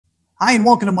Hi, and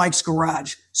welcome to Mike's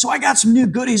Garage. So I got some new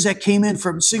goodies that came in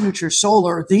from Signature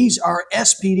Solar. These are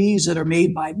SPDs that are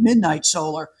made by MidNite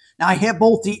Solar. Now I have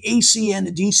both the AC and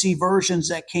the DC versions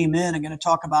that came in. I'm going to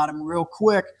talk about them real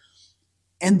quick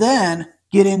and then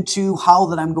get into how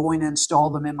that I'm going to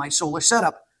install them in my solar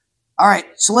setup. All right,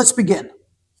 so let's begin.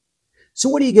 So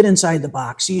what do you get inside the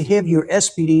box? You have your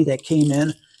SPD that came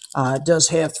in. It does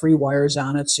have 3 wires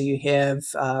on it, so you have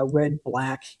red,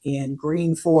 black, and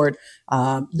green for it.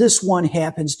 This one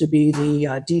happens to be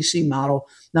the DC model.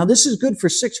 Now, this is good for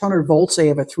 600 volts. They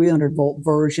have a 300-volt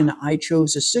version. I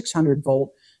chose a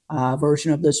 600-volt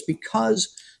version of this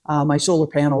because my solar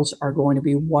panels are going to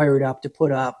be wired up to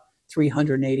put up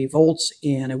 380 volts,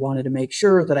 and I wanted to make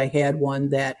sure that I had one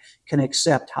that can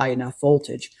accept high enough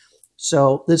voltage.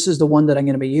 So this is the one that I'm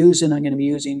going to be using. I'm going to be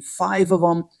using 5 of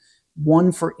them.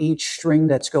 1 for each string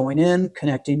that's going in,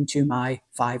 connecting to my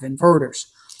 5 inverters.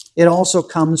 It also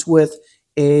comes with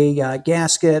a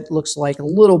gasket, looks like a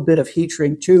little bit of heat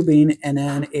shrink tubing, and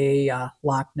then a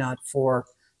lock nut for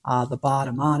the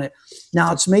bottom on it.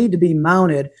 Now it's made to be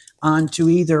mounted onto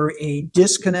either a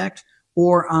disconnect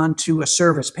or onto a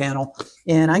service panel.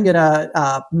 And I'm going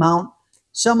to mount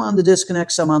some on the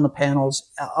disconnect, some on the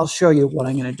panels. I'll show you what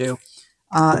I'm going to do.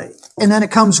 And then it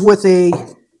comes with a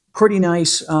pretty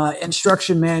nice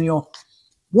instruction manual.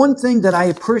 One thing that I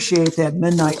appreciate that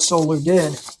MidNite Solar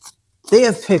did, they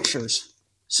have pictures.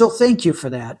 So thank you for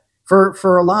that.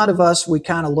 For a lot of us, we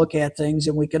kind of look at things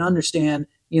and we can understand,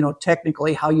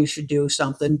 technically how you should do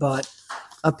something, but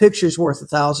a picture's worth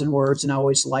 1,000 words, and I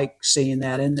always like seeing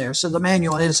that in there. So the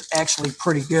manual is actually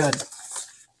pretty good.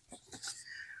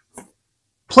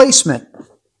 Placement.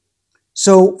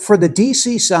 So for the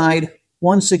DC side,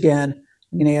 once again,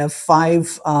 I'm going to have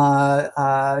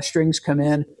 5 strings come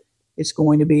in. It's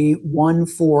going to be 1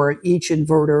 for each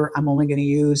inverter. I'm only going to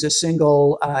use a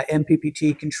single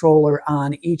MPPT controller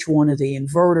on each one of the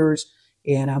inverters,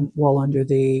 and I'm well under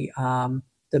the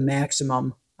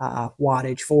maximum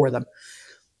wattage for them.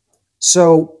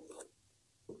 So,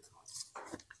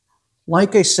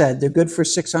 like I said, they're good for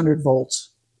 600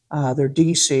 volts. They're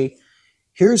DC.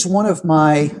 Here's one of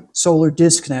my solar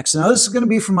disconnects. Now, this is going to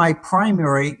be for my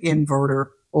primary inverter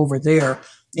over there,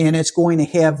 and it's going to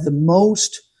have the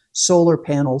most solar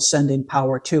panels sending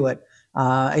power to it.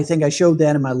 I think I showed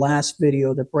that in my last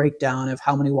video, the breakdown of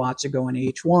how many watts are going to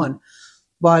each one.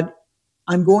 But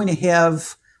I'm going to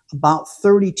have about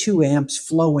 32 amps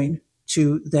flowing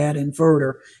to that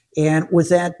inverter. And with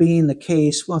that being the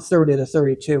case, well, 30 to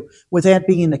 32, with that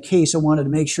being the case, I wanted to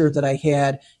make sure that I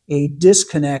had a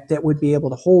disconnect that would be able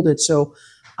to hold it. So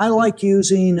I like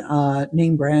using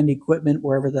name brand equipment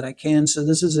wherever that I can. So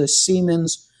this is a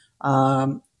Siemens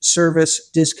service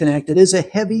disconnect. It is a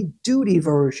heavy duty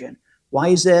version. Why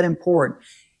is that important?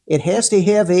 It has to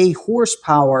have a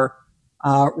horsepower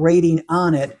rating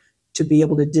on it to be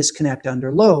able to disconnect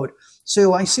under load.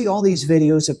 So I see all these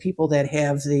videos of people that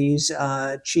have these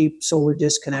cheap solar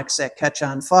disconnects that catch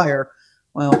on fire.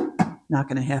 Well, not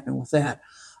going to happen with that.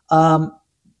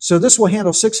 So this will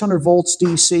handle 600 volts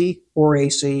DC or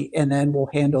AC, and then will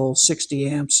handle 60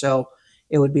 amps. So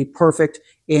it would be perfect,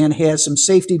 and has some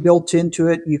safety built into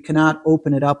it. You cannot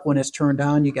open it up when it's turned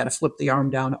on. You got to flip the arm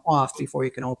down off before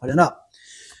you can open it up.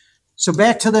 So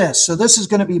back to this. So this is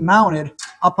going to be mounted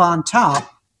up on top,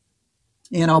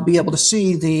 and I'll be able to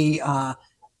see the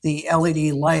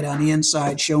LED light on the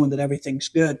inside showing that everything's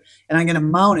good. And I'm going to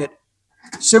mount it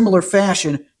similar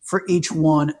fashion for each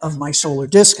one of my solar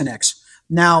disconnects.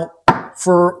 Now,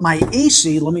 for my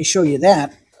AC, let me show you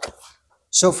that.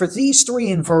 So for these 3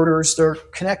 inverters, they're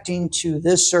connecting to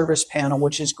this service panel,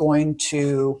 which is going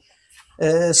to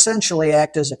essentially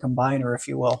act as a combiner, if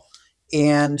you will.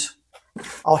 And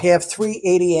I'll have 3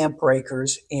 80 amp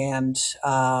breakers, and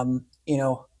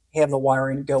have the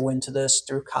wiring go into this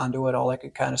through conduit, all that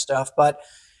good kind of stuff. But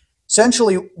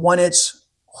essentially, when it's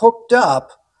hooked up,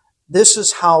 this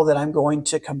is how that I'm going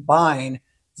to combine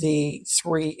the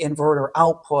 3 inverter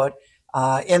output.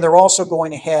 And they're also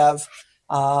going to have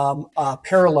a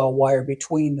parallel wire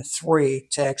between the 3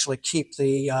 to actually keep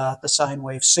the sine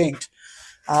wave synced.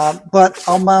 But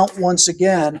I'll mount once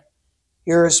again.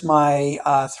 Here's my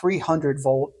 300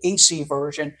 volt AC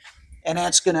version, and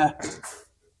that's going to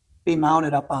be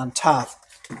mounted up on top.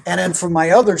 And then for my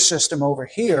other system over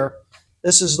here,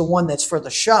 this is the one that's for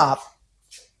the shop.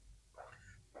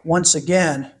 Once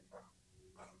again,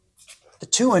 the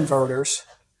 2 inverters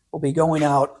will be going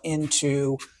out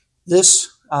into this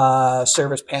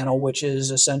service panel, which is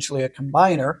essentially a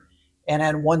combiner. And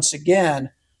then once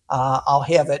again, I'll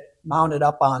have it mounted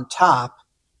up on top,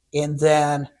 and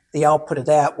then the output of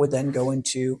that would then go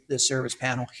into the service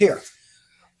panel here.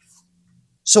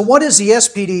 So what does the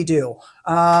SPD do?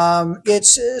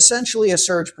 It's essentially a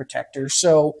surge protector.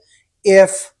 So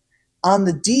if on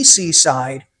the DC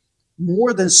side,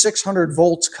 more than 600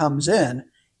 volts comes in,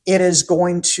 it is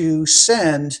going to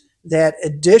send that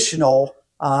additional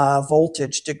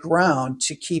voltage to ground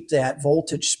to keep that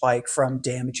voltage spike from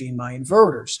damaging my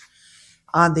inverters.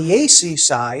 On the AC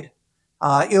side,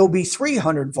 it'll be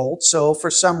 300 volts. So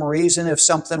for some reason, if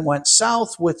something went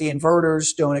south with the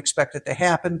inverters, don't expect it to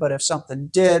happen. But if something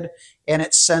did and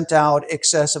it sent out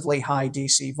excessively high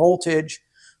DC voltage,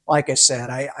 like I said,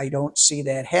 I don't see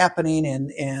that happening.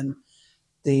 And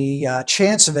the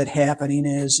chance of it happening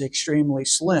is extremely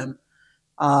slim.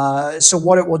 So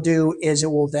what it will do is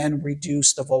it will then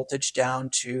reduce the voltage down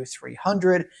to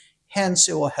 300. Hence,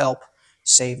 it will help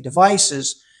save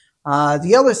devices.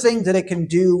 The other thing that it can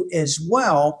do as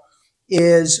well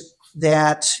is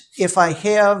that if I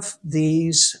have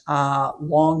these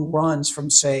long runs from,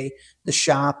 say, the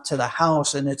shop to the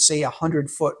house, and it's, say, a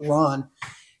 100-foot run,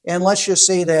 and let's just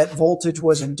say that voltage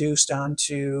was induced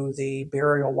onto the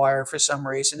burial wire for some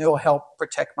reason, it will help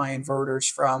protect my inverters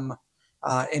from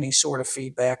any sort of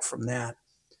feedback from that.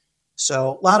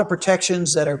 So a lot of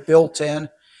protections that are built in,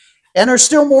 and there's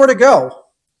still more to go.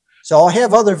 So I'll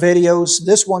have other videos.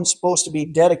 This one's supposed to be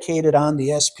dedicated on the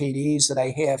SPDs that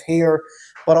I have here,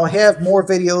 but I'll have more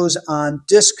videos on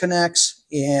disconnects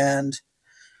and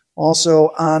also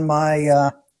on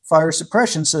my fire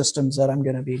suppression systems that I'm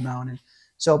going to be mounting.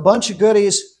 So a bunch of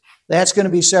goodies. That's going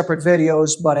to be separate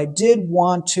videos, but I did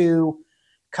want to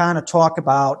kind of talk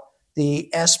about the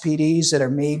SPDs that are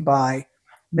made by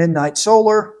MidNite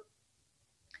Solar,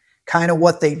 kind of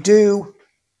what they do,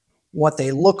 what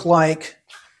they look like,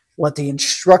 what the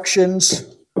instructions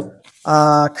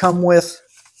come with,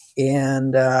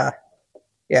 and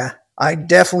yeah, I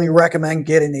definitely recommend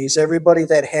getting these. Everybody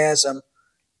that has them,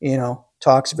 you know,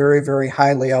 talks very, very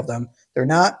highly of them. They're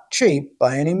not cheap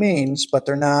by any means, but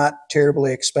they're not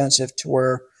terribly expensive to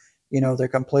where, you know, they're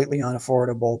completely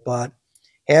unaffordable. But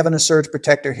having a surge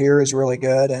protector here is really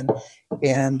good, and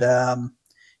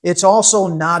it's also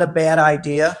not a bad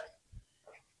idea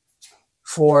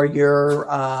for your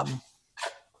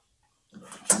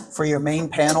main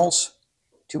panels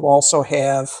to also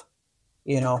have,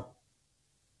 you know,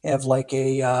 have like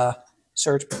a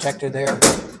surge protector there.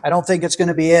 I don't think it's going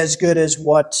to be as good as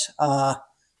what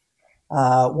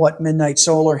MidNite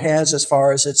Solar has as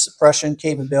far as its suppression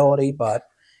capability, but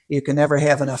you can never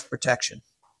have enough protection.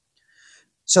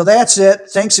 So that's it.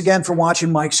 Thanks again for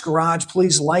watching Mike's Garage.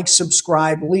 Please like,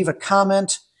 subscribe, leave a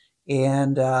comment,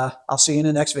 and I'll see you in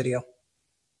the next video.